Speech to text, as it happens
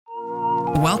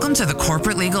Welcome to the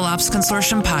Corporate Legal Ops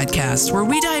Consortium podcast, where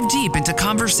we dive deep into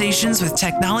conversations with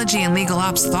technology and legal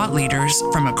ops thought leaders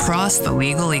from across the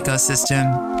legal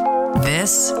ecosystem.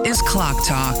 This is Clock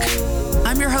Talk.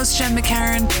 I'm your host, Jen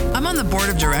McCarran. I'm on the board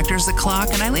of directors at Clock,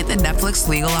 and I lead the Netflix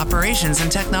legal operations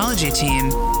and technology team.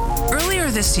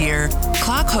 Earlier this year,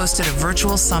 Clock hosted a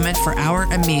virtual summit for our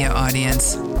EMEA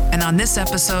audience. And on this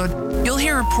episode, you'll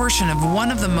hear a portion of one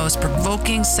of the most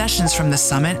provoking sessions from the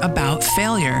summit about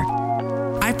failure.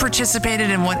 I participated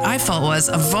in what I felt was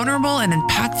a vulnerable and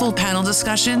impactful panel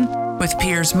discussion with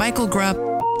peers Michael Grupp,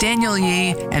 Daniel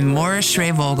Yee, and Morris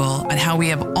Schray-Vogel on how we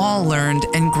have all learned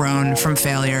and grown from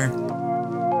failure.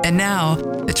 And now,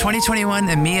 the 2021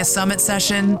 EMEA Summit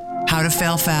session, How to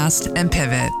Fail Fast and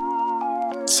Pivot.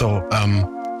 So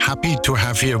happy to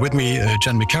have here with me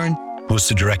Jen McCarran, who's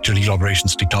the Director of Legal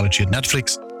Operations Technology at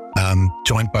Netflix,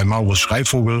 joined by Morris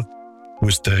Schray-Vogel,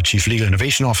 who's the Chief Legal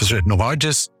Innovation Officer at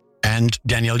Novartis, and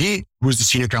Daniel Yee, who is the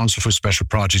Senior Counsel for Special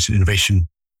Projects and Innovation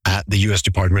at the U.S.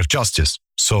 Department of Justice.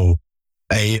 So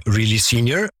a really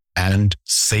senior and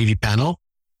savvy panel.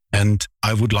 And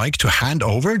I would like to hand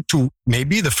over to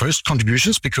maybe the first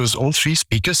contributions, because all three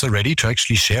speakers are ready to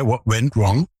actually share what went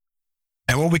wrong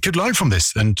and what we could learn from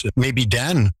this. And maybe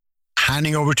Dan,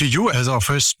 handing over to you as our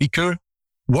first speaker,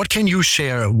 what can you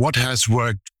share? What has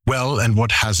worked well and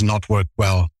what has not worked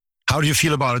well? How do you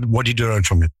feel about it? What did you learn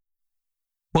from it?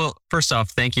 Well, first off,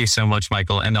 thank you so much,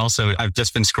 Michael. And also, I've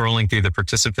just been scrolling through the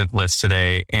participant list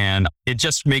today, and it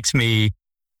just makes me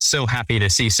so happy to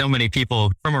see so many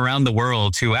people from around the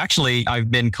world who actually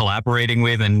I've been collaborating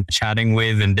with and chatting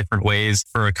with in different ways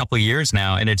for a couple of years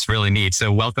now. And it's really neat.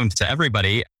 So welcome to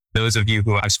everybody, those of you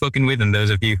who I've spoken with and those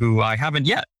of you who I haven't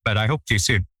yet, but I hope to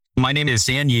soon. My name is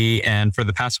Dan Yee, and for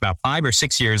the past about 5 or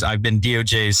 6 years, I've been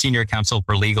DOJ's Senior Counsel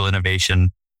for Legal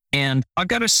Innovation. And I've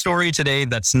got a story today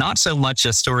that's not so much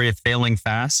a story of failing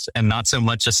fast and not so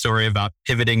much a story about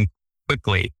pivoting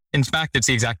quickly. In fact, it's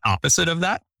the exact opposite of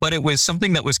that, but it was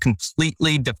something that was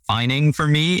completely defining for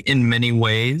me in many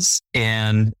ways.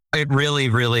 And it really,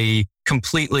 really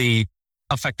completely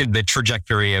affected the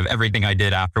trajectory of everything I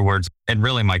did afterwards and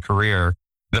really my career.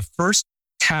 The first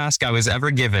task I was ever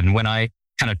given when I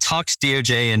kind of talked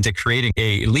DOJ into creating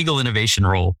a legal innovation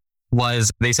role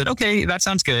was they said, okay, that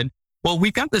sounds good. Well,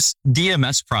 we've got this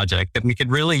DMS project that we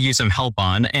could really use some help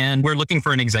on, and we're looking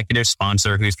for an executive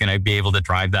sponsor who's going to be able to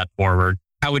drive that forward.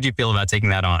 How would you feel about taking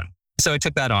that on? So I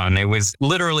took that on. It was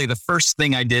literally the first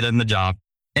thing I did in the job.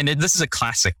 And this is a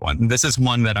classic one. This is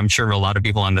one that I'm sure a lot of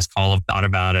people on this call have thought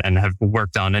about it and have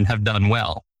worked on and have done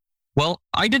well. Well,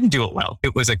 I didn't do it well.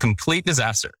 It was a complete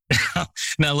disaster.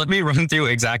 Now, let me run through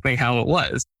exactly how it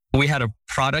was. We had a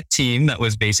product team that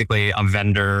was basically a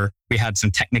vendor. We had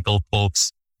some technical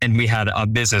folks, and we had a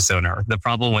business owner. The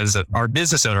problem was that our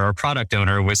business owner, our product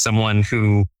owner, was someone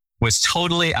who was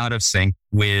totally out of sync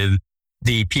with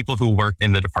the people who worked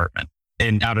in the department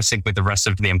and out of sync with the rest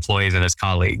of the employees and his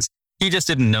colleagues. He just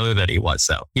didn't know that he was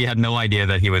so. He had no idea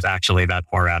that he was actually that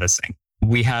far out of sync.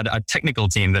 We had a technical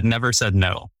team that never said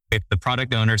no. If the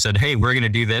product owner said, hey, we're going to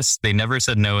do this, they never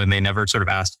said no, and they never sort of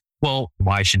asked, well,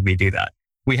 why should we do that?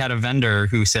 We had a vendor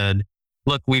who said,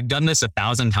 look, we've done this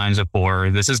 1,000 times before.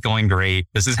 This is going great.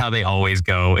 This is how they always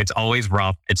go. It's always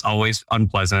rough. It's always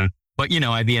unpleasant. But,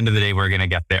 at the end of the day, we're going to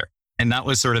get there. And that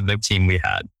was sort of the team we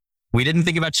had. We didn't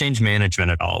think about change management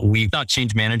at all. We thought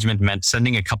change management meant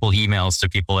sending a couple emails to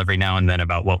people every now and then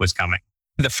about what was coming.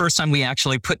 The first time we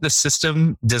actually put the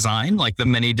system design, like the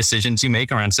many decisions you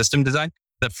make around system design,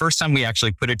 the first time we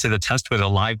actually put it to the test was a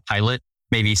live pilot,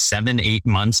 maybe 7-8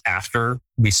 months after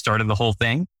we started the whole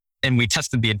thing. And we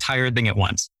tested the entire thing at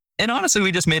once. And honestly,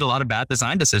 we just made a lot of bad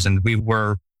design decisions. We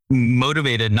were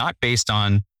motivated not based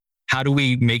on how do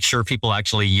we make sure people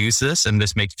actually use this and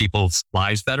this makes people's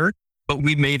lives better, but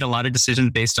we made a lot of decisions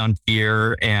based on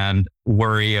fear and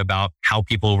worry about how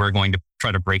people were going to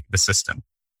try to break the system.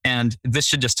 And this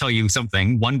should just tell you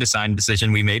something. One design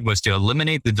decision we made was to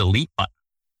eliminate the delete button.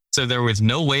 So there was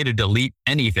no way to delete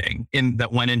anything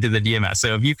that went into the DMS.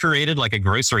 So if you created like a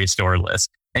grocery store list,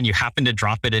 and you happen to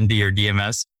drop it into your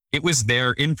DMS, it was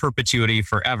there in perpetuity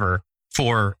forever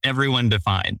for everyone to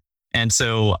find. And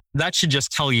so that should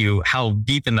just tell you how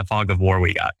deep in the fog of war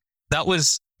we got. That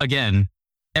was, again,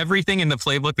 everything in the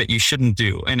playbook that you shouldn't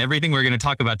do and everything we're going to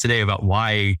talk about today about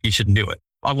why you shouldn't do it.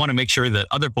 I want to make sure that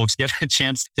other folks get a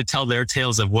chance to tell their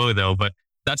tales of woe though, but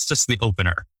that's just the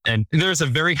opener. And there's a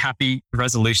very happy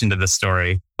resolution to this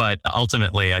story. But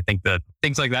ultimately, I think that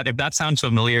things like that, if that sounds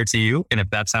familiar to you, and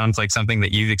if that sounds like something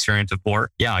that you've experienced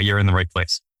before, yeah, you're in the right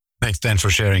place. Thanks, Dan,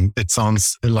 for sharing. It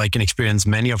sounds like an experience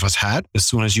many of us had as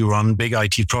soon as you run big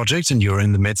IT projects and you're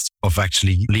in the midst of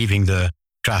actually leaving the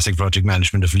classic project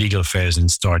management of legal affairs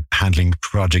and start handling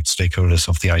project stakeholders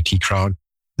of the IT crowd.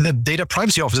 The data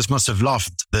privacy officers must have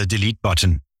loved the delete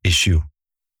button issue.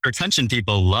 Retention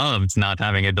people loved not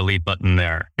having a delete button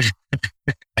there.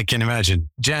 I can imagine.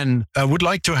 Jen, I would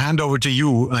like to hand over to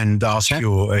you and ask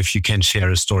you if you can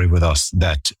share a story with us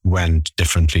that went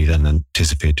differently than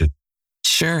anticipated.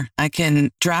 Sure. I can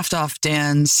draft off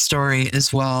Dan's story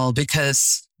as well,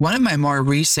 because one of my more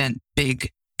recent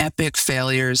big epic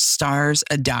failures stars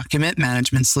a document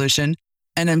management solution.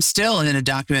 And I'm still in a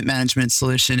document management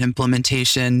solution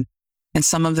implementation. And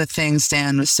some of the things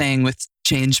Dan was saying with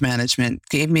change management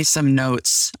gave me some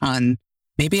notes on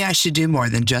maybe I should do more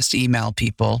than just email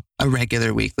people a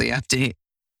regular weekly update.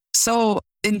 So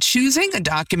in choosing a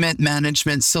document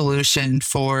management solution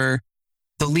for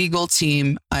the legal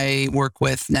team I work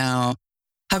with now,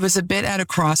 I was a bit at a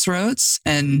crossroads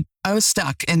and I was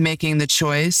stuck in making the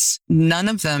choice. None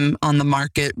of them on the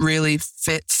market really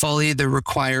fit fully the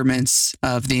requirements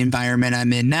of the environment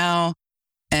I'm in now.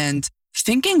 And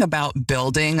thinking about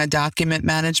building a document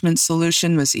management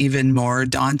solution was even more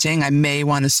daunting. I may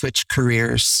want to switch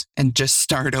careers and just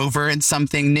start over in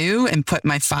something new and put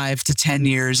my 5 to 10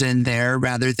 years in there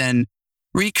rather than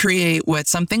recreate what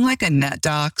something like a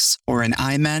NetDocs or an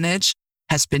iManage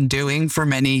has been doing for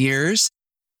many years.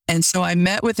 And so I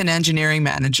met with an engineering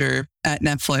manager at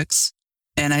Netflix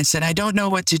and I said, I don't know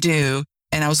what to do.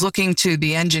 And I was looking to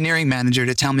the engineering manager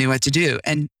to tell me what to do.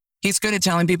 And he's good at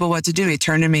telling people what to do. He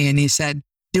turned to me and he said,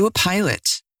 do a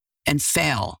pilot and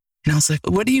fail. And I was like,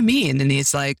 what do you mean? And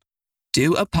he's like,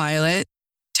 do a pilot,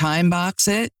 time box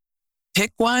it,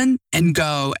 pick one and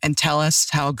go and tell us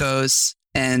how it goes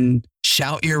and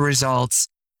shout your results.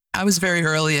 I was very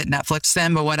early at Netflix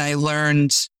then, but what I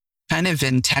learned kind of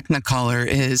in Technicolor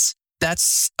is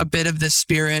that's a bit of the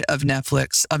spirit of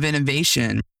Netflix, of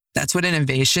innovation. That's what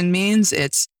innovation means.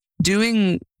 It's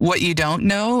doing what you don't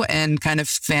know and kind of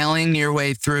failing your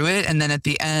way through it. And then at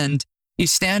the end, you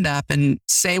stand up and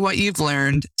say what you've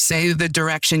learned, say the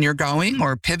direction you're going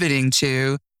or pivoting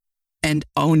to, and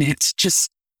own it. Just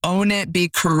own it, be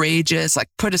courageous, like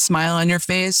put a smile on your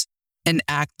face and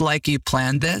act like you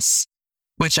planned this,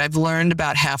 which I've learned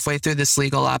about halfway through this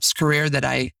legal ops career that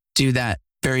I do that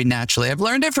very naturally. I've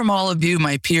learned it from all of you,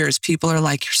 my peers. People are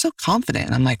like, you're so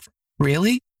confident. I'm like,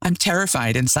 really? I'm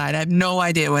terrified inside. I have no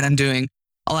idea what I'm doing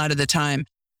a lot of the time.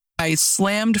 I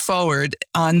slammed forward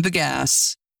on the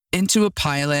gas into a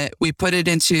pilot. We put it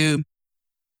into,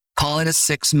 call it a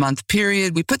 6-month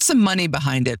period. We put some money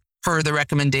behind it per the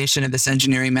recommendation of this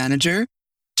engineering manager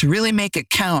to really make it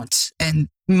count. And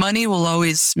money will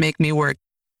always make me work.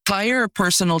 Hire a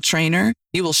personal trainer.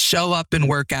 You will show up and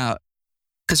work out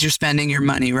because you're spending your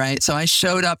money, right? So I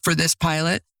showed up for this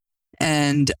pilot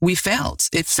and we failed.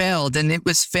 It failed and it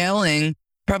was failing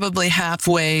probably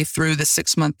halfway through the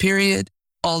 6-month period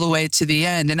all the way to the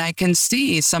end. And I can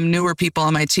see some newer people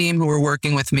on my team who were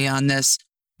working with me on this.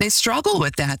 They struggle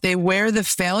with that. They wear the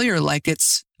failure like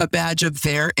it's a badge of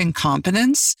their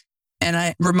incompetence. And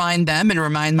I remind them and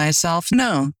remind myself,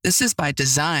 no, this is by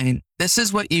design. This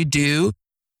is what you do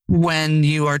when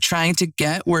you are trying to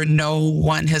get where no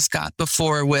one has got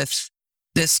before with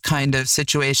this kind of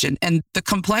situation. And the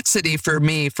complexity for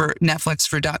me, for Netflix,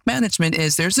 for doc management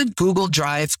is there's a Google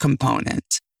Drive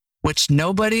component, which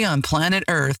nobody on planet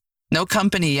Earth, no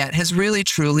company yet has really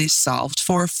truly solved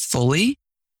for fully.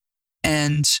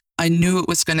 And I knew it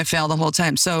was going to fail the whole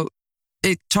time. So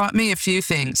it taught me a few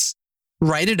things.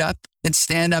 Write it up and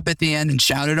stand up at the end and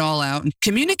shout it all out and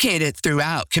communicate it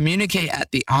throughout. Communicate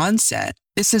at the onset.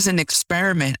 This is an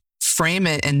experiment. Frame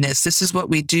it in this. This is what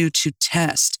we do to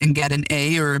test and get an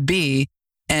A or a B,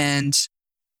 and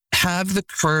have the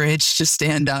courage to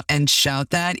stand up and shout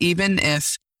that, even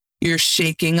if you're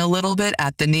shaking a little bit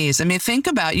at the knees. I mean, think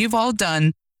about, you've all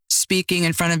done speaking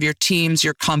in front of your teams,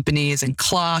 your companies, and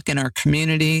Clock and our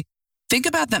community. Think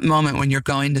about that moment when you're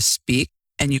going to speak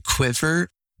and you quiver.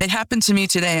 It happened to me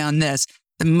today on this.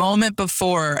 The moment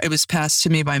before it was passed to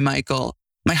me by Michael,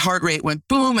 my heart rate went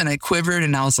boom and I quivered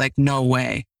and I was like, no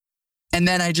way. And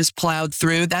then I just plowed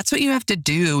through. That's what you have to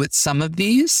do with some of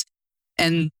these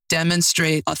and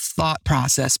demonstrate a thought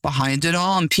process behind it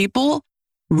all. And people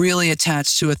really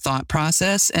attach to a thought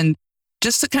process. And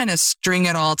just to kind of string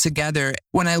it all together,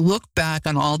 when I look back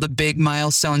on all the big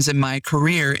milestones in my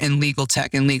career in legal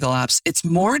tech and legal ops, it's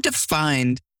more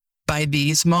defined by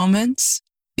these moments,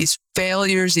 these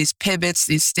failures, these pivots,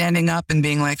 these standing up and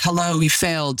being like, hello, we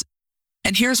failed.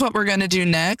 And here's what we're going to do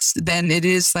next. Then it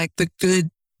is like the good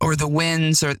or the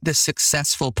wins or the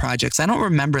successful projects. I don't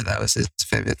remember those as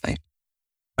vividly.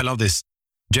 I love this.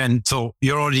 Jen, so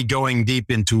you're already going deep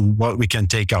into what we can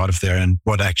take out of there and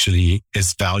what actually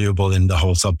is valuable in the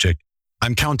whole subject.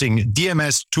 I'm counting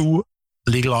DMS 2,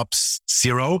 Legal Ops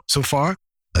 0 so far.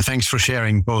 Thanks for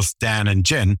sharing, both Dan and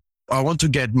Jen. I want to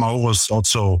get Maurus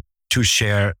also to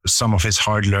share some of his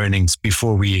hard learnings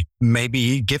before we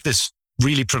maybe give this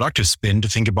really productive spin to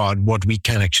think about what we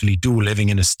can actually do living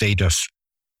in a state of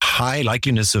high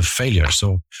likeliness of failure.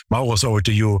 So Maurus, over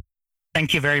to you.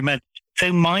 Thank you very much.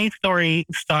 So my story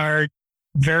started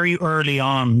very early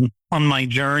on my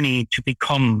journey to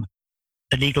become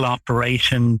a legal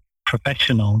operations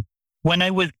professional. When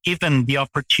I was given the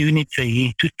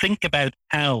opportunity to think about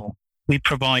how we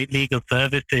provide legal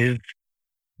services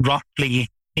roughly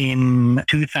in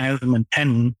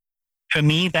 2010, for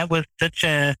me, that was such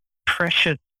a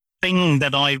precious thing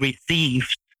that I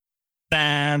received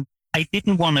that I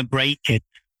didn't want to break it.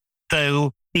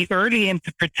 So the early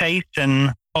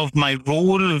interpretation of my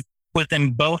role was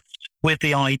embossed with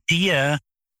the idea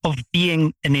of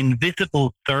being an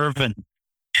invisible servant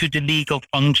to the legal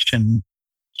function,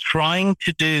 trying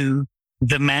to do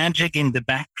the magic in the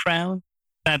background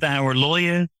that our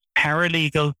lawyers,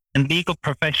 paralegals, and legal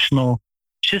professionals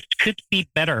just could be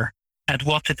better at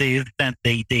what it is that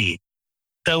they did.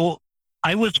 So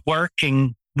I was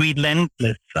working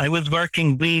relentless. I was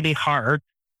working really hard,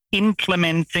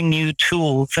 implementing new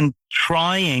tools and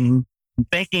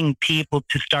begging people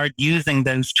to start using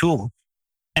those tools.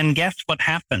 And guess what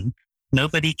happened?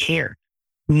 Nobody cared.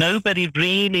 Nobody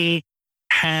really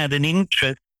had an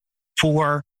interest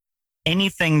for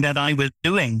anything that I was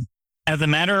doing. As a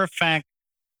matter of fact,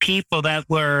 people that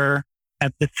were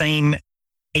at the same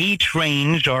age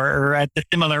range or at the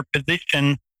similar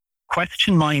position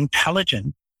questioned my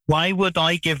intelligence. Why would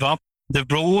I give up the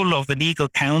role of a legal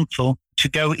counsel to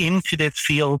go into this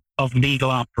field of legal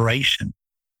operations?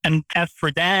 And as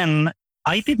for Dan,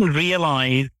 I didn't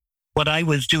realize what I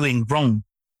was doing wrong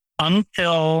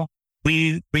until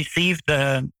we received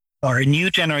a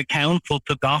new general counsel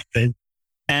took office,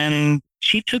 and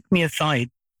she took me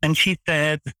aside and she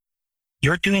said,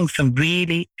 "You're doing some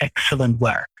really excellent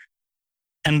work."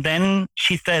 And then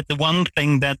she said the one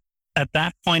thing that at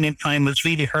that point in time was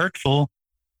really hurtful,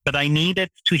 but I needed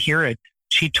to hear it.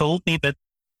 She told me that,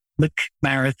 "Look,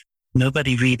 Maurus,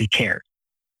 nobody really cares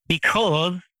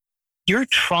because you're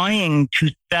trying to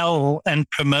sell and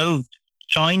promote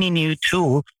shiny new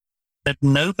tools that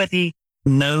nobody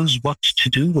knows what to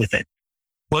do with it.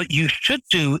 What you should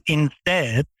do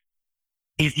instead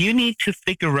is you need to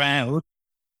figure out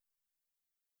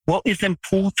what is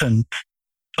important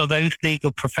for those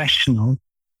legal professionals,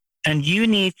 and you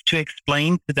need to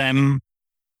explain to them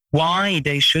why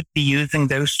they should be using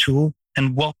those tools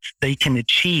and what they can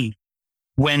achieve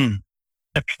when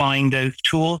applying those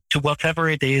tools to whatever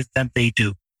it is that they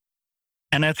do."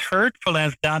 And as hurtful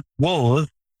as that was,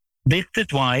 this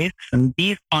advice and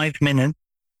these 5 minutes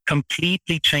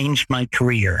completely changed my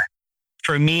career.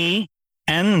 For me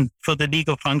and for the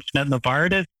legal function at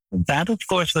Novartis, that of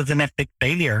course was an epic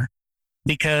failure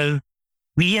because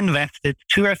we invested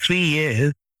 2 or 3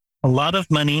 years, a lot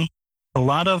of money, a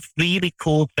lot of really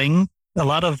cool things, a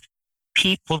lot of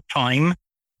people time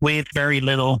with very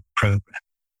little progress.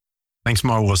 Thanks,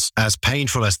 Maurus. As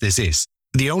painful as this is,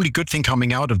 the only good thing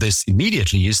coming out of this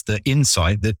immediately is the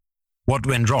insight that what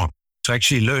went wrong, to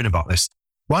actually learn about this.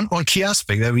 One key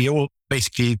aspect that we all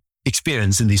basically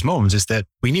experience in these moments is that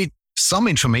we need some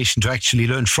information to actually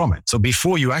learn from it. So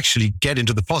before you actually get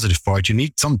into the positive part, you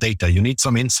need some data, you need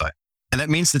some insight. And that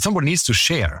means that someone needs to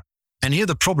share. And here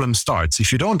the problem starts.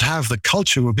 If you don't have the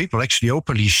culture where people actually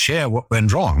openly share what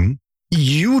went wrong,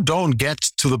 you don't get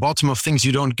to the bottom of things.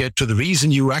 You don't get to the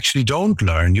reason. You actually don't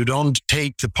learn. You don't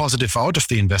take the positive out of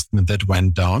the investment that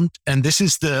went down. And this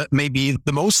is maybe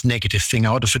the most negative thing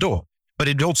out of it all. But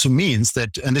it also means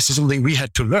that, and this is something we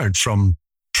had to learn from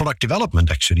product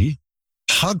development actually,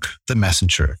 hug the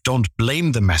messenger. Don't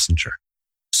blame the messenger.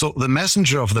 So the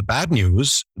messenger of the bad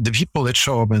news, the people that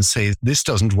show up and say, "This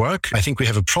doesn't work, I think we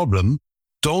have a problem,"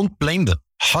 don't blame them.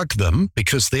 Hug them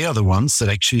because they are the ones that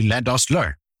actually let us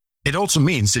learn. It also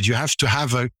means that you have to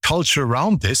have a culture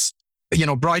around this.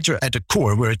 Brighter at the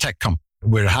core, we're a tech company.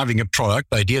 We're having a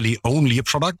product, ideally only a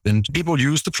product, and people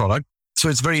use the product. So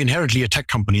it's very inherently a tech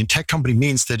company. And tech company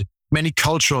means that many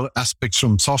cultural aspects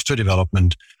from software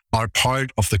development are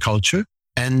part of the culture.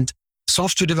 And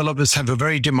software developers have a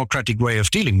very democratic way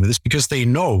of dealing with this because they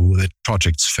know that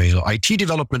projects fail. IT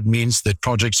development means that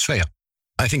projects fail.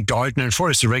 I think Gartner and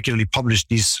Forrester regularly publish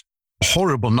these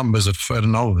horrible numbers of,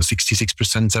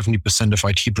 66%, 70% of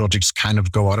IT projects kind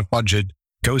of go out of budget,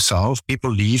 go south,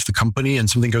 people leave the company and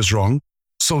something goes wrong.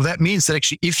 So that means that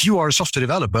actually, if you are a software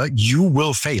developer, you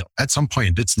will fail at some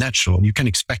point. It's natural. You can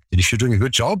expect it. If you're doing a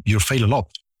good job, you'll fail a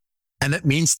lot. And that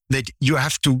means that you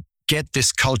have to get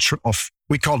this culture of,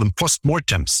 we call them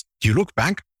postmortems. You look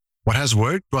back, what has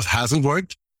worked, what hasn't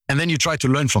worked, and then you try to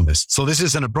learn from this. So this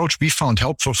is an approach we found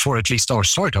helpful for at least our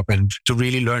startup, and to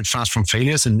really learn fast from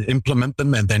failures and implement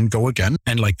them and then go again.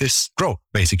 And like this, grow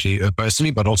basically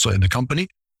personally, but also in the company.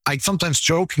 I sometimes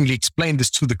jokingly explain this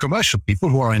to the commercial people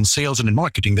who are in sales and in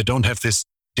marketing that don't have this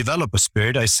developer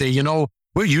spirit. I say,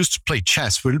 we're used to play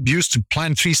chess. We're used to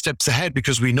plan 3 steps ahead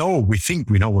because we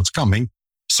think we know what's coming.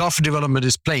 Software development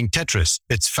is playing Tetris.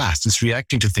 It's fast. It's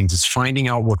reacting to things. It's finding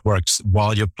out what works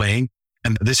while you're playing.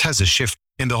 And this has a shift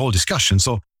in the whole discussion.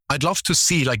 So I'd love to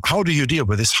see, how do you deal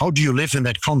with this? How do you live in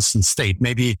that constant state?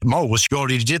 Maybe Maurus, you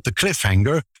already did the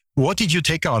cliffhanger. What did you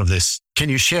take out of this? Can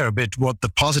you share a bit what the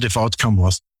positive outcome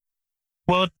was?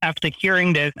 Well, after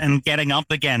hearing this and getting up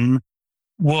again,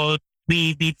 what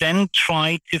we then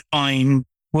tried to find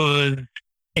was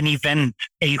an event,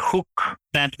 a hook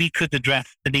that we could address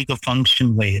the legal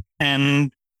function with.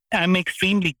 And I'm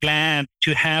extremely glad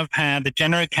to have had a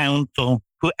general counsel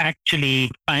who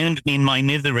actually found me in my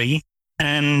misery.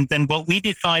 And then what we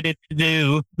decided to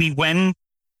do, we went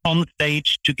on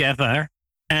stage together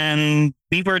and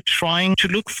we were trying to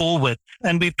look forward,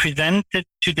 and we presented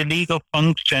to the legal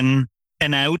function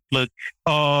an outlook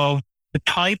of the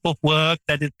type of work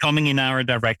that is coming in our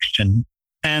direction.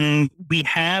 And we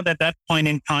had at that point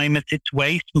in time a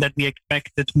situation that we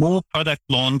expected more product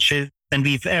launches than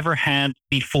we've ever had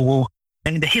before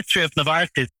in the history of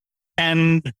Novartis.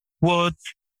 And what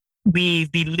we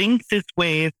linked this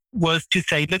with was to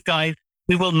say, look, guys,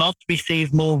 we will not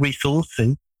receive more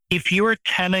resources. If you're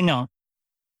telling us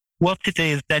what it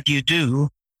is that you do,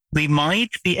 we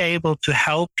might be able to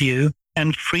help you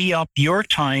and free up your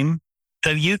time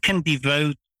so you can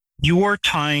devote your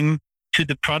time to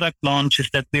the product launches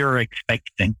that we are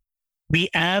expecting. We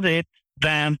added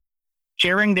that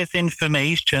sharing this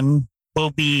information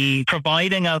will be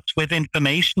providing us with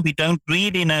information. We don't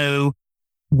really know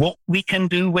what we can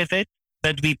do with it,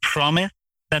 but we promise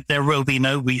that there will be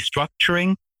no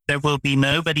restructuring. There will be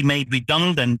nobody made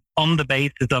redundant on the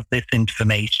basis of this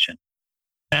information.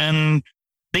 And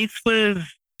this was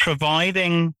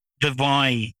providing the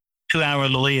why to our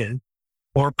lawyers,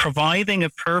 or providing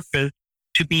a purpose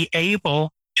to be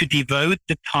able to devote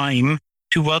the time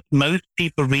to what most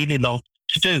people really love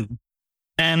to do.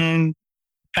 And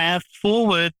fast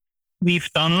forward, we've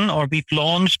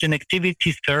launched an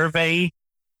activity survey,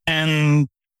 and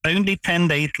only 10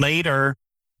 days later,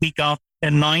 we got a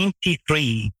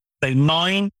 93%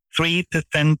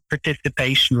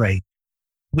 participation rate,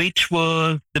 which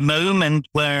was the moment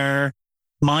where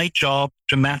my job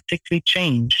dramatically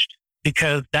changed,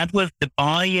 because that was the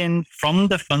buy-in from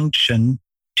the function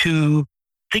to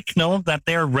signal that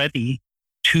they're ready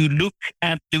to look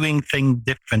at doing things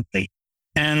differently.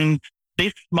 And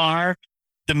this marked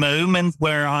the moment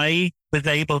where I was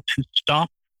able to stop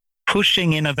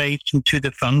pushing innovation to the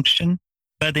function,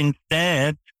 but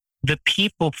instead the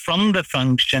people from the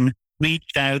function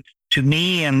reached out to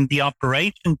me and the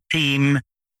operations team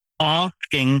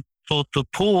asking for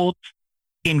support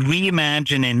in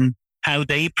reimagining how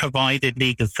they provided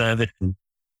legal services.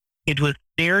 It was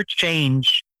their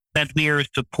change that we are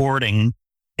supporting,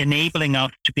 enabling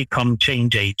us to become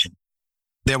change agents.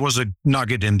 There was a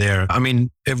nugget in there. I mean,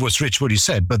 it was rich what you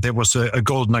said, but there was a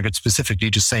gold nugget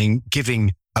specifically to saying,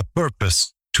 giving a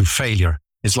purpose to failure.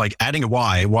 It's like adding a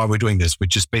why we're doing this,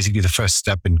 which is basically the first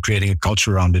step in creating a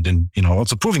culture around it, and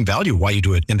also proving value why you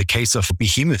do it. In the case of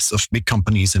behemoths of big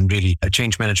companies and really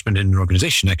change management in an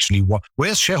organization, actually,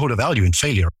 where's shareholder value in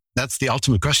failure? That's the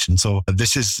ultimate question. So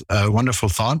this is a wonderful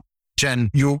thought.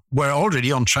 Jen, you were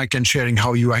already on track and sharing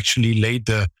how you actually laid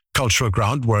the cultural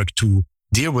groundwork to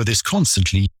deal with this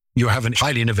constantly. You have a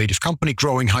highly innovative company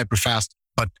growing hyper fast,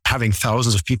 but having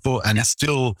thousands of people and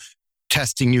still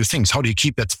testing new things. How do you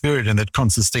keep that spirit and that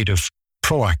constant state of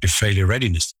proactive failure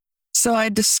readiness? So I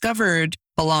discovered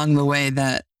along the way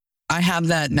that I have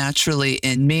that naturally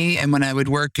in me. And when I would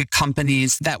work at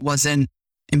companies that wasn't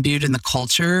imbued in the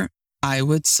culture, I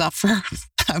would suffer.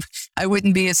 I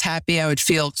wouldn't be as happy. I would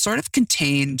feel sort of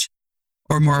contained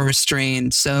or more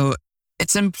restrained. So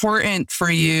it's important for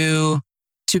you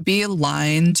to be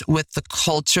aligned with the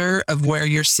culture of where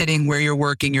you're sitting, where you're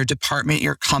working, your department,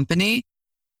 your company.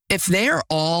 If they're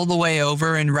all the way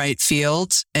over in right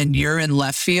field and you're in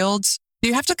left field,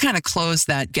 you have to kind of close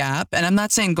that gap. And I'm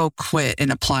not saying go quit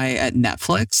and apply at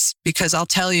Netflix, because I'll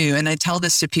tell you, and I tell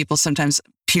this to people sometimes,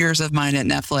 peers of mine at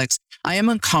Netflix, I am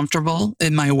uncomfortable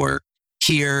in my work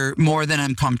here more than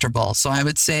I'm comfortable. So I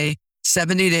would say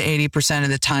 70 to 80% of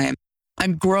the time.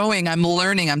 I'm growing, I'm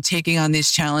learning, I'm taking on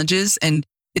these challenges, and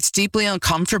it's deeply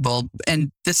uncomfortable.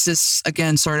 And this is,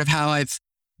 again, sort of how I've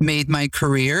made my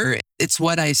career. It's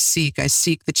what I seek. I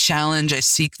seek the challenge. I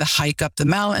seek the hike up the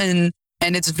mountain,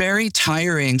 and it's very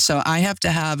tiring. So I have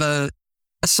to have a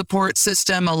support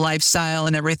system, a lifestyle,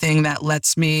 and everything that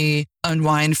lets me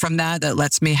unwind from that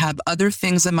lets me have other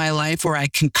things in my life where I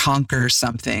can conquer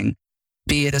something,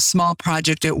 be it a small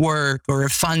project at work or a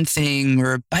fun thing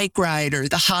or a bike ride or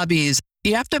the hobbies.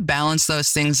 You have to balance those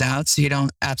things out so you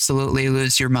don't absolutely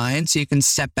lose your mind, so you can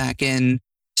step back in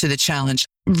to the challenge.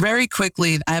 Very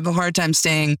quickly, I have a hard time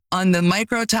staying on the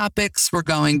micro topics. We're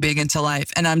going big into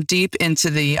life, and I'm deep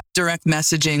into the direct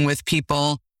messaging with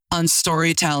people on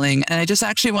storytelling. And I just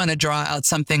actually want to draw out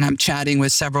something I'm chatting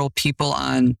with several people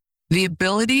on. The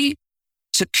ability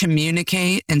to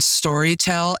communicate and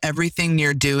storytell everything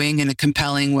you're doing in a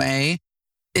compelling way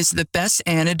is the best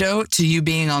antidote to you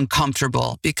being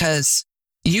uncomfortable, because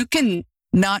you can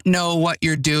not know what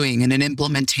you're doing in an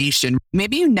implementation.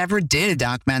 Maybe you never did a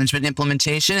doc management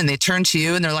implementation and they turn to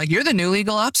you and they're like, you're the new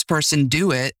legal ops person,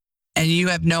 do it. And you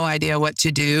have no idea what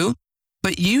to do,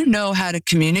 but you know how to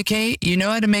communicate. You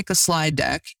know how to make a slide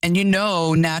deck, and you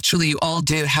know, naturally you all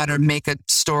do how to make a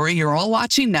story. You're all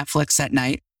watching Netflix at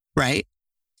night, right?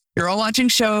 You're all watching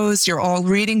shows. You're all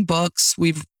reading books.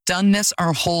 We've done this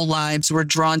our whole lives. We're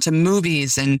drawn to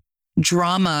movies and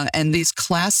drama and these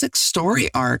classic story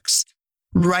arcs.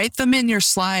 Write them in your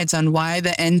slides on why the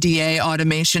NDA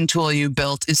automation tool you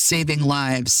built is saving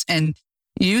lives, and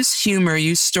use humor,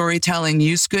 use storytelling,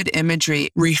 use good imagery,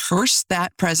 rehearse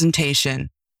that presentation.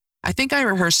 I think I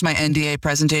rehearsed my NDA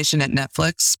presentation at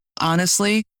Netflix,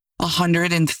 honestly,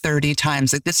 130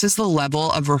 times. Like, this is the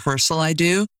level of rehearsal I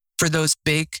do for those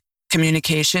big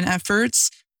communication efforts.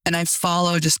 And I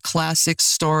follow just classic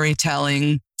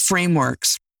storytelling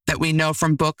frameworks that we know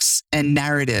from books and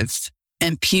narrative.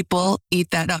 And people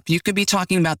eat that up. You could be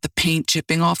talking about the paint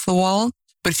chipping off the wall,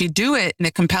 but if you do it in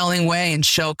a compelling way and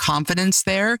show confidence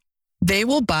there, they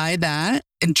will buy that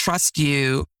and trust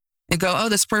you and go, oh,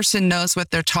 this person knows what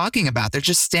they're talking about. They're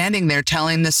just standing there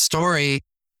telling this story.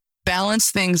 Balance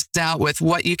things out with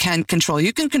what you can control.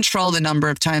 You can control the number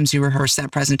of times you rehearse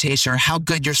that presentation or how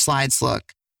good your slides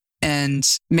look. And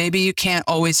maybe you can't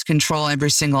always control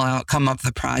every single outcome of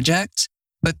the project,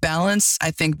 but balance, I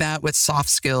think, that with soft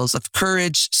skills of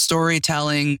courage,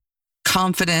 storytelling,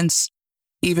 confidence,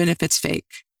 even if it's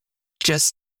fake.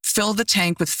 Just fill the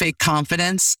tank with fake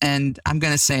confidence. And I'm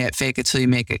going to say it, fake it till you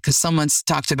make it, because someone's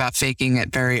talked about faking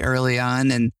it very early on.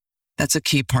 And that's a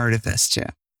key part of this too.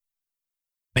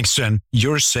 Thanks, Jen.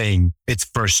 You're saying it's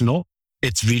personal.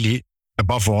 It's really,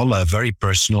 above all, a very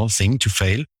personal thing to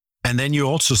fail. And then you're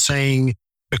also saying,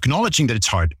 acknowledging that it's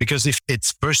hard, because if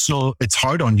it's personal, it's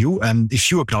hard on you. And if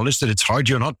you acknowledge that it's hard,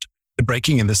 you're not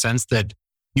breaking in the sense that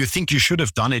you think you should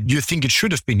have done it. You think it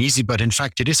should have been easy, but in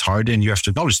fact it is hard, and you have to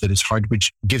acknowledge that it's hard,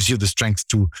 which gives you the strength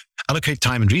to allocate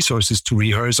time and resources to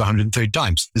rehearse 130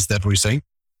 times. Is that what you're saying?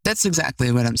 That's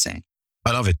exactly what I'm saying.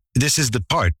 I love it. This is the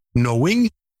part. Knowing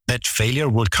that failure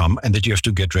will come and that you have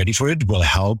to get ready for it will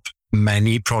help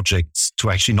many projects to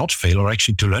actually not fail, or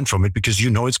actually to learn from it, because you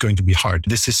know it's going to be hard.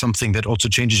 This is something that also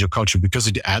changes your culture, because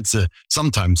it adds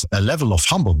sometimes a level of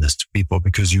humbleness to people,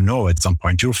 because you know at some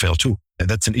point you'll fail too.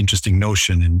 That's an interesting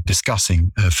notion in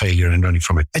discussing failure and learning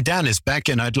from it. Dan is back,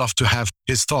 and I'd love to have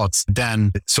his thoughts.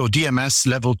 Dan, so DMS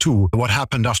level 2, what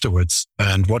happened afterwards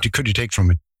and what could you take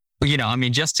from it? You know, I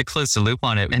mean, just to close the loop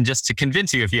on it and just to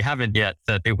convince you, if you haven't yet,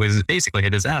 that it was basically a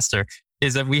disaster,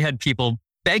 is that we had people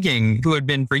who had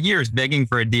been for years begging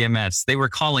for a DMS. They were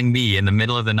calling me in the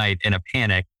middle of the night in a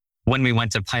panic when we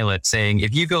went to pilot, saying,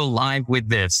 if you go live with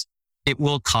this, it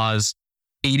will cause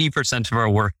 80% of our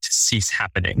work to cease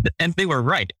happening. And they were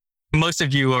right. Most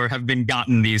of you have been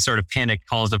gotten these sort of panic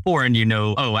calls before, and you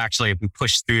know, oh, actually, if we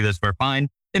push through this, we're fine.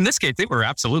 In this case, they were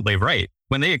absolutely right.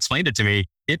 When they explained it to me,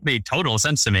 it made total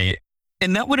sense to me.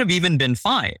 And that would have even been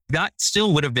fine. That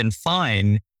still would have been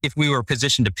fine if we were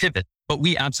positioned to pivot, but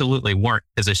we absolutely weren't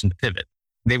positioned to pivot.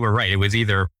 They were right. It was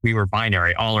either we were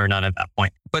binary, all or none at that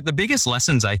point. But the biggest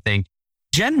lessons, I think,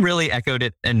 Jen really echoed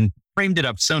it and framed it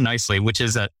up so nicely, which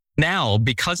is that now,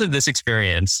 because of this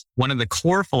experience, one of the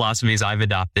core philosophies I've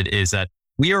adopted is that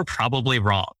we are probably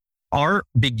wrong. Our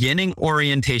beginning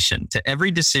orientation to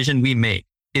every decision we make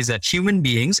is that human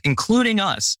beings, including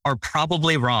us, are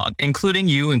probably wrong, including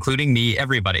you, including me,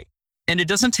 everybody. And it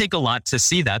doesn't take a lot to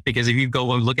see that, because if you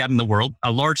go and look out in the world,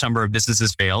 a large number of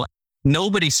businesses fail.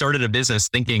 Nobody started a business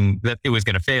thinking that it was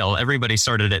going to fail. Everybody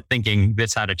started it thinking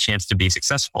this had a chance to be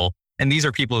successful. And these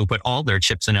are people who put all their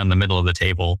chips in on the middle of the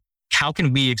table how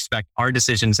can we expect our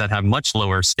decisions that have much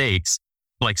lower stakes,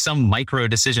 like some micro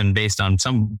decision based on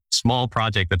some small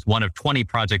project that's one of 20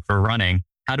 projects we're running?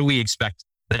 How do we expect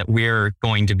that we're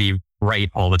going to be right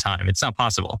all the time? It's not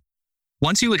possible.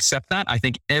 Once you accept that, I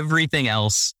think everything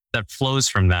else that flows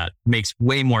from that makes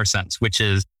way more sense, which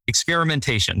is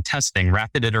experimentation, testing,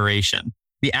 rapid iteration,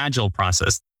 the agile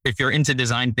process. If you're into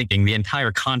design thinking, the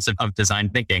entire concept of design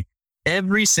thinking,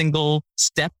 every single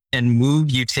step and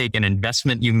move you take and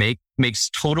investment you make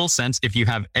makes total sense if you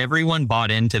have everyone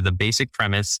bought into the basic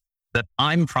premise that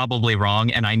I'm probably wrong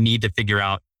and I need to figure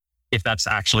out if that's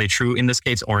actually true in this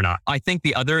case or not. I think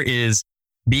the other is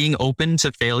being open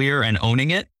to failure and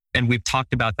owning it. And we've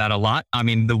talked about that a lot. I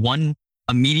mean, the one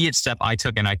immediate step I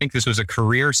took, and I think this was a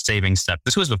career saving step.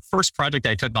 This was the first project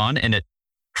I took on and it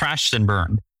crashed and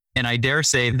burned. And I dare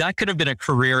say that could have been a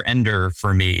career ender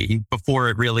for me before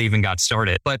it really even got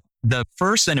started. But the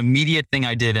first and immediate thing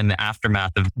I did in the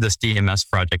aftermath of this DMS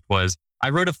project was I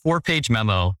wrote a 4-page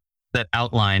memo that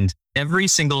outlined every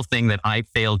single thing that I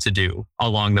failed to do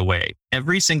along the way,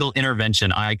 every single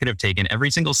intervention I could have taken,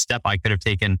 every single step I could have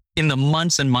taken in the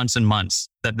months and months and months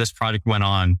that this project went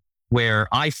on, where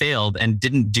I failed and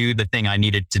didn't do the thing I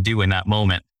needed to do in that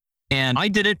moment. And I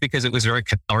did it because it was very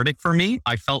cathartic for me.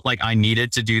 I felt like I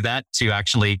needed to do that to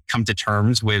actually come to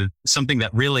terms with something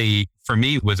that really, for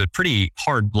me, was a pretty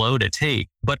hard blow to take.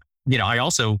 But, I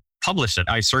also published it.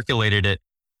 I circulated it.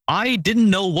 I didn't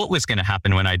know what was going to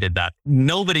happen when I did that.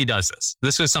 Nobody does this.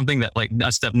 This was something that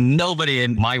a step nobody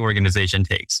in my organization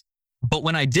takes. But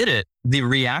when I did it, the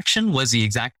reaction was the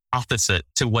exact opposite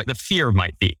to what the fear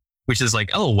might be, which is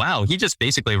like, oh, wow, he just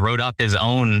basically wrote up his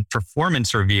own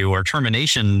performance review or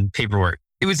termination paperwork.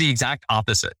 It was the exact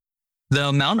opposite. The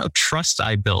amount of trust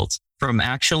I built from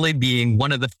actually being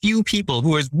one of the few people who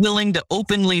was willing to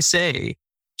openly say,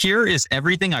 here is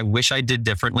everything I wish I did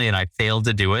differently and I failed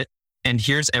to do it. And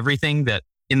here's everything that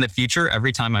in the future,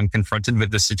 every time I'm confronted with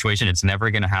this situation, it's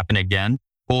never going to happen again.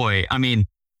 Boy, I mean,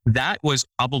 that was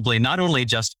probably not only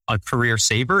just a career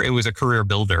saver, it was a career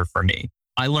builder for me.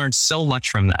 I learned so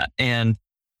much from that. And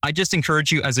I just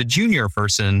encourage you as a junior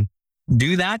person,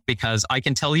 do that, because I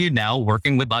can tell you now,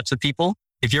 working with lots of people,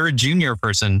 if you're a junior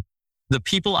person, the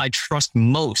people I trust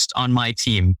most on my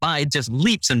team by just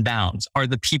leaps and bounds are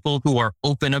the people who are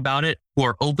open about it, who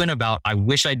are open about, I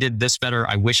wish I did this better.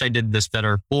 I wish I did this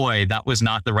better. Boy, that was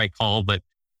not the right call, but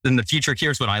in the future,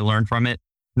 here's what I learned from it.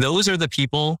 Those are the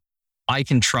people I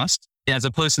can trust, as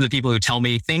opposed to the people who tell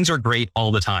me things are great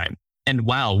all the time. And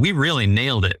wow, we really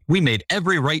nailed it. We made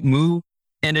every right move.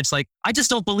 And it's like, I just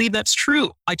don't believe that's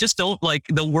true. I just don't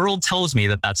the world tells me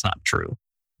that that's not true.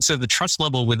 So the trust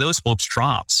level with those folks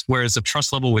drops. Whereas the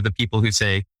trust level with the people who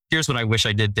say, here's what I wish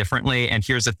I did differently. And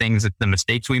here's the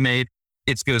mistakes we made,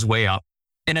 it goes way up.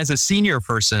 And as a senior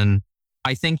person,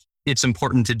 I think it's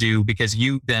important to do, because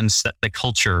you then set the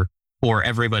culture for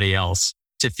everybody else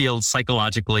to feel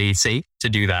psychologically safe to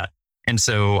do that. And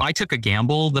so I took a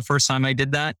gamble the first time I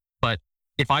did that. But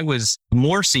if I was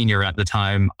more senior at the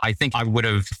time, I think I would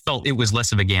have felt it was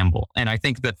less of a gamble. And I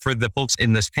think that for the folks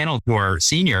in this panel who are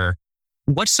senior,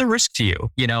 what's the risk to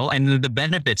you? And the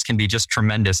benefits can be just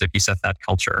tremendous if you set that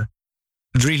culture.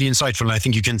 Really insightful. And I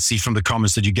think you can see from the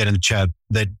comments that you get in the chat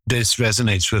that this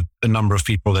resonates with a number of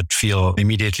people that feel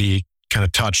immediately kind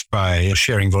of touched by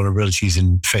sharing vulnerabilities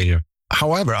and failure.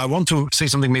 However, I want to say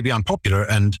something maybe unpopular,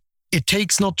 and it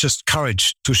takes not just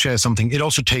courage to share something. It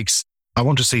also takes, I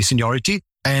want to say, seniority,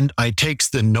 and it takes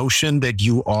the notion that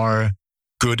you are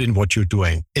good in what you're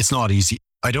doing. It's not easy.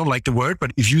 I don't like the word,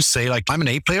 but if you say I'm an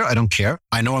A player, I don't care.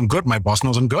 I know I'm good. My boss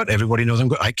knows I'm good. Everybody knows I'm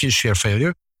good. I can share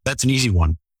failure. That's an easy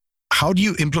one. How do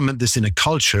you implement this in a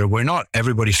culture where not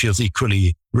everybody feels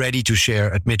equally ready to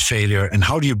share, admit failure? And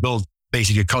how do you build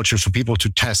basically a culture for people to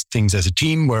test things as a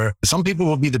team, where some people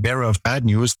will be the bearer of bad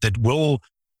news that will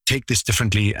take this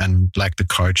differently and lack the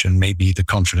courage and maybe the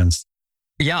confidence?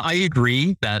 Yeah, I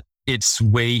agree that it's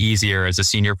way easier as a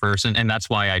senior person. And that's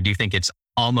why I do think it's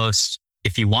almost,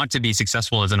 if you want to be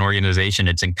successful as an organization,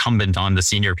 it's incumbent on the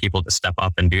senior people to step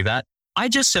up and do that. I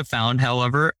just have found,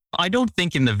 however, I don't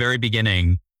think in the very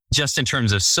beginning, just in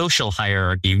terms of social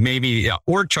hierarchy, maybe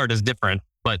org chart is different,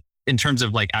 but in terms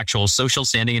of actual social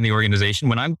standing in the organization,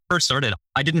 when I first started,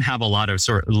 I didn't have a lot of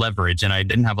sort of leverage and I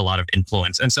didn't have a lot of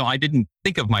influence. And so I didn't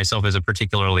think of myself as a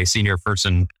particularly senior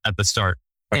person at the start.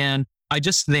 And I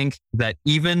just think that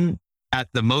even at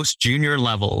the most junior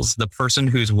levels, the person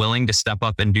who's willing to step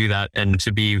up and do that and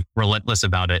to be relentless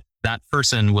about it, that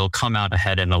person will come out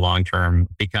ahead in the long term,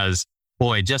 because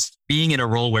boy, just being in a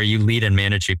role where you lead and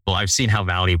manage people, I've seen how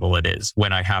valuable it is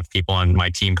when I have people on my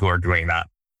team who are doing that.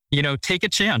 Take a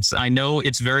chance. I know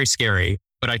it's very scary.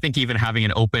 But I think even having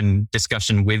an open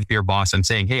discussion with your boss and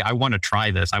saying, hey, I want to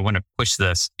try this. I want to push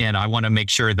this. And I want to make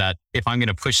sure that if I'm going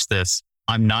to push this,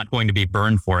 I'm not going to be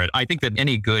burned for it. I think that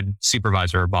any good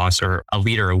supervisor or boss or a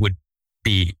leader would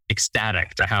be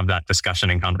ecstatic to have that discussion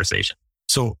and conversation.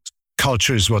 So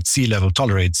culture is what C-level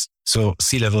tolerates. So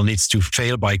C-level needs to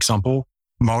fail by example.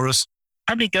 Maurus?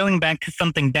 Probably going back to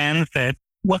something Dan said,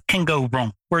 what can go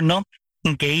wrong? We're not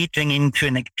engaging into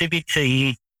an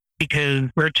activity because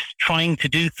we're just trying to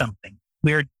do something.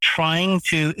 We're trying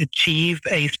to achieve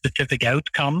a specific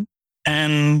outcome.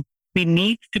 And we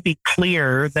need to be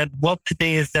clear that what it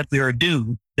is that we are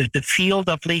doing, that the field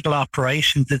of legal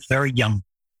operations is very young.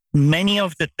 Many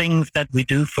of the things that we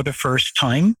do for the first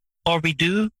time, or we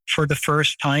do for the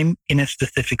first time in a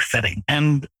specific setting.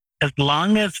 And as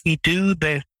long as we do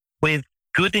this with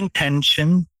good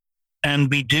intention and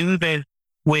we do this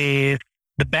with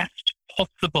the best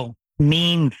possible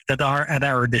means that are at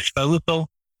our disposal,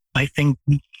 I think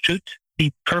we should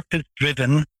be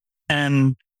purpose-driven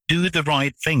and do the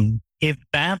right thing. If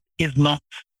that is not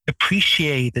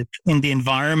appreciated in the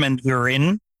environment we're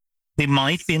in, we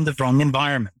might be in the wrong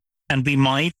environment and we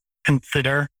might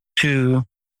consider to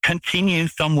continue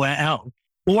somewhere else,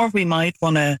 or we might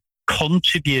want to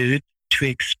contribute to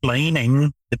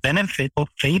explaining the benefit of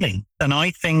failing. And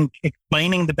I think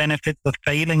explaining the benefits of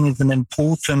failing is an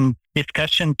important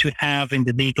discussion to have in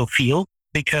the legal field,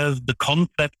 because the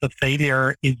concept of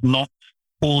failure is not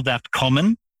all that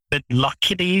common. But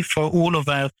luckily for all of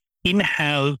us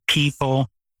in-house people,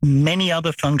 many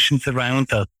other functions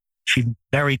around us feel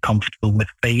very comfortable with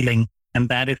failing. And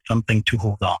that is something to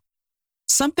hold on.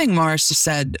 Something Maurus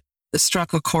said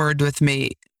struck a chord with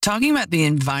me, talking about the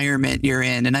environment you're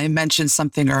in. And I mentioned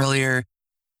something earlier.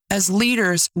 As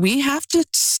leaders, we have to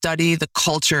study the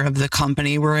culture of the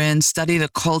company we're in, study the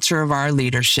culture of our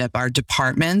leadership, our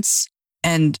departments.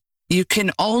 And you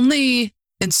can only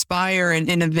inspire an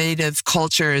innovative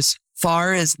culture as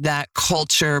far as that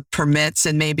culture permits,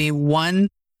 and maybe one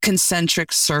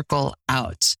concentric circle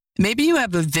out. Maybe you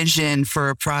have a vision for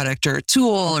a product or a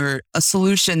tool or a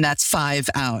solution that's 5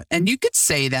 out. And you could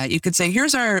say that. You could say,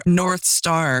 here's our North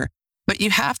Star. But you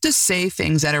have to say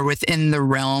things that are within the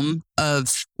realm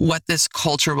of what this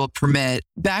culture will permit.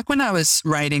 Back when I was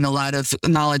writing a lot of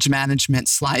knowledge management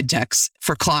slide decks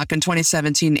for Clock in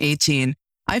 2017-18,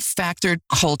 I factored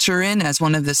culture in as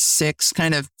one of the 6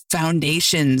 kind of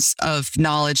foundations of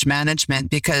knowledge management,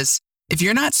 because if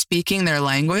you're not speaking their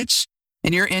language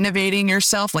and you're innovating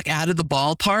yourself like out of the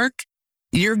ballpark,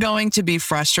 you're going to be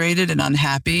frustrated and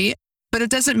unhappy. But it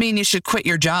doesn't mean you should quit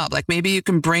your job. Like maybe you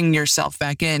can bring yourself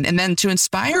back in. And then to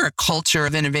inspire a culture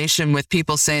of innovation with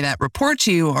people, say, that report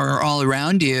to you or are all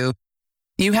around you,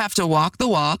 you have to walk the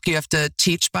walk. You have to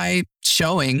teach by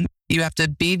showing. You have to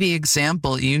be the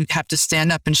example. You have to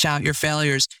stand up and shout your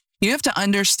failures. You have to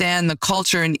understand the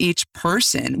culture in each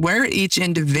person, where each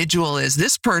individual is.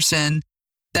 This person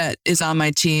that is on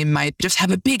my team might just have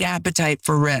a big appetite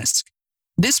for risk.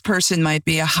 This person might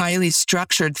be a highly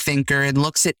structured thinker and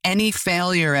looks at any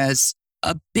failure as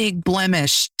a big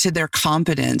blemish to their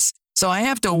competence. So I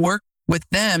have to work with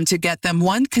them to get them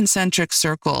one concentric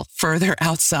circle further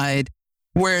outside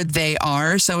where they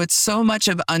are. So it's so much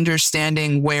of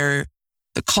understanding where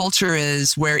the culture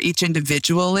is, where each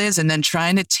individual is, and then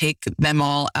trying to take them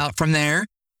all out from there.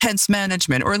 Hence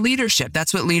management or leadership.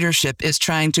 That's what leadership is,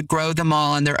 trying to grow them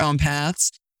all on their own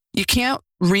paths. You can't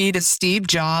read a Steve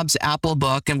Jobs Apple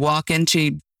book and walk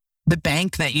into the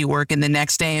bank that you work in the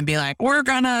next day and be like, we're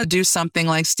going to do something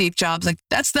like Steve Jobs. Like,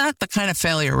 that's not the kind of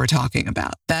failure we're talking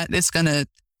about. That is going to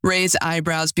raise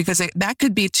eyebrows, because that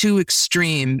could be too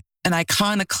extreme, an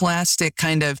iconoclastic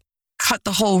kind of cut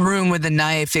the whole room with a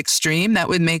knife extreme that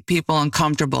would make people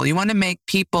uncomfortable. You want to make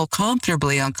people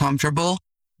comfortably uncomfortable,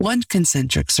 one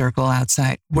concentric circle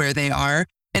outside where they are.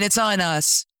 And it's on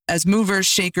us as movers,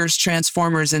 shakers,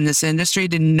 transformers in this industry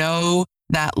to know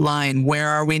that line. Where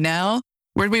are we now?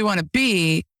 Where do we want to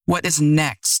be? What is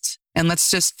next? And let's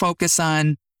just focus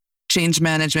on change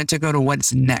management to go to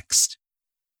what's next.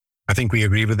 I think we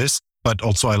agree with this, but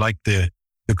also I like the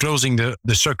closing the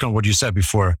circle on what you said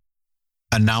before,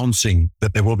 announcing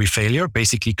that there will be failure,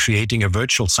 basically creating a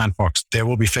virtual sandbox. There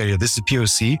will be failure. This is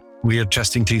POC. We are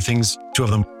testing 3 things, 2 of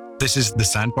them. This is the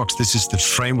sandbox. This is the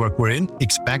framework we're in.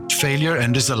 Expect failure.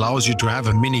 And this allows you to have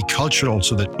a mini culture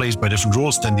also that plays by different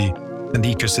rules than the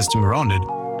ecosystem around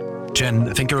it.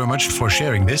 Jen, thank you very much for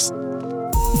sharing this.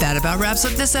 That about wraps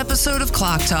up this episode of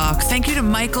Clock Talk. Thank you to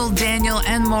Michael, Daniel,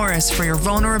 and Maurus for your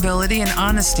vulnerability and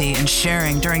honesty in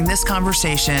sharing during this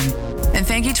conversation. And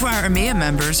thank you to our EMEA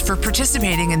members for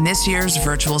participating in this year's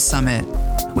virtual summit.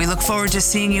 We look forward to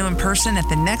seeing you in person at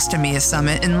the next EMEA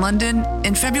Summit in London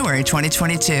in February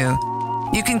 2022.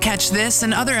 You can catch this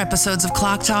and other episodes of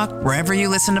Clock Talk wherever you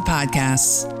listen to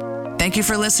podcasts. Thank you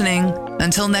for listening.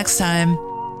 Until next time.